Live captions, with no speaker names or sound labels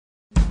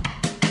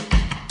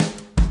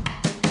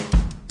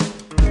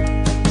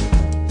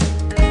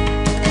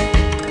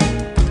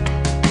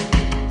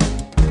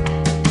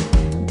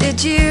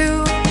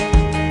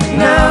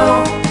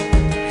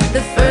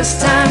first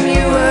time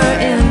you were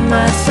in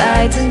my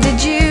sights? And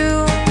did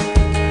you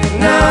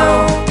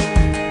know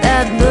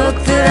that look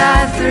that I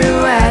threw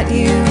at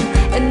you?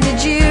 And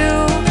did you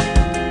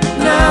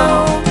know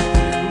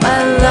my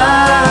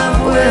love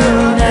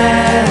will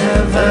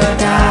never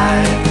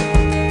die?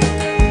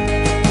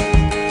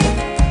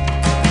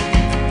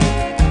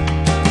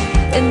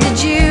 And did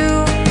you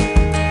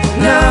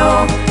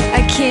know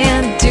I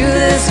can't do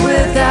this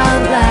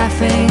without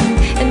laughing?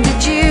 And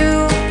did you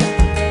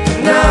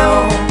know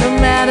no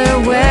matter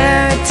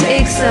where it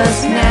takes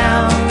us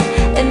now?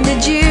 And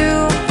did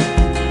you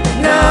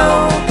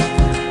know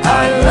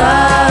our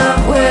love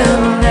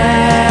will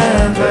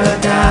never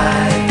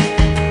die?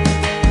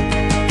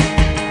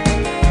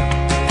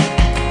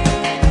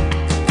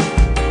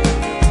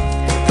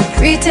 The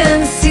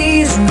pretense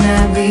season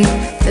that we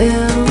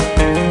fill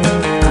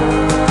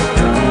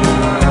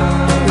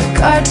with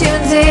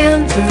cartoons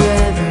and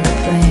forever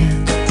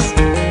plans,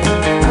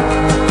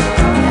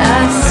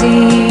 I've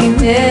seen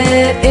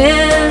it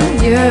in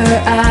your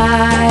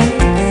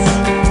eyes.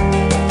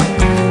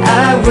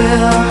 I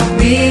will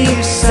be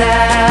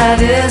satisfied.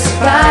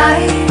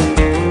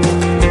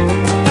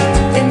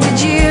 And did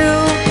you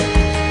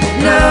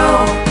know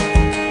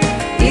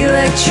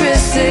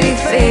electricity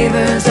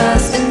favors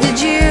us? And did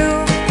you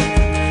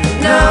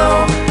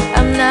know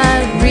I'm not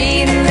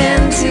reading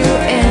into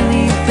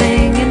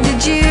anything? And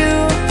did you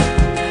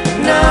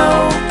know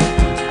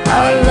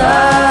our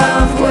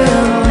love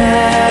will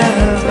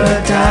never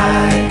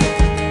die?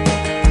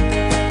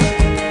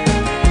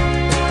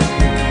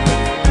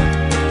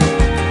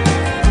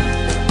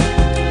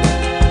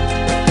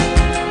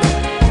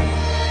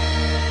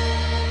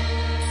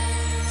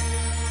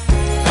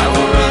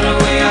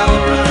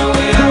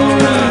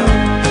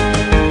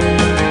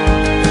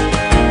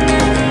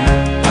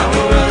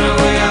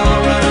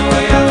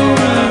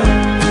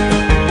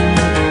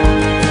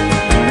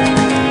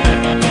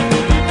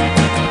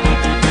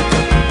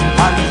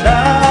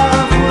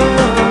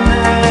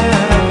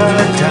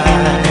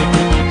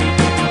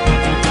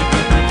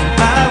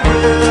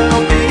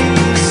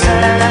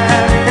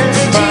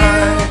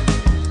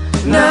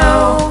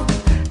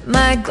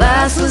 My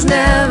glass was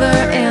never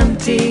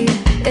empty.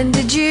 And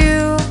did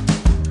you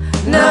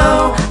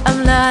know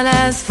I'm not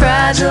as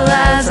fragile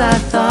as I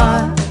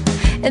thought?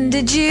 And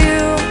did you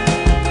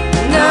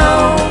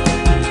know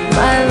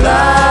my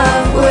love